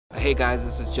Hey guys,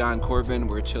 this is Jon Corbin.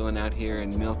 We're chilling out here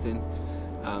in Milton.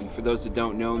 For those that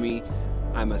don't know me,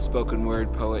 I'm a spoken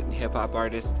word poet and hip hop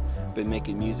artist. Been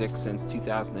making music since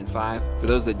 2005. For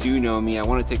those that do know me, I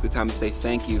want to take the time to say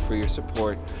thank you for your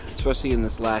support, especially in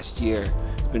this last year.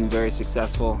 It's been very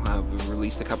successful. We've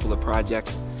released a couple of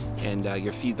projects, and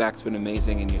your feedback's been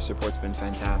amazing and your support's been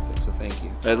fantastic, so thank you.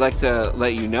 I'd like to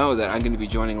let you know that I'm going to be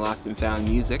joining Lost and Found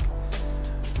Music.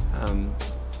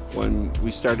 When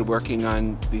we started working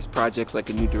on these projects like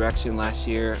A New Direction last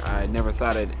year, I never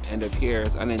thought I'd end up here.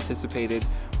 It's unanticipated,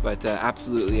 but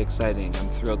absolutely exciting. I'm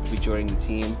thrilled to be joining the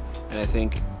team, and I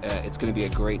think it's going to be a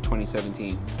great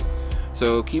 2017.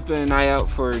 So keep an eye out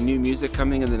for new music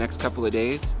coming in the next couple of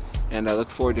days, and I look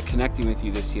forward to connecting with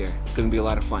you this year. It's going to be a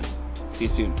lot of fun. See you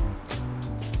soon.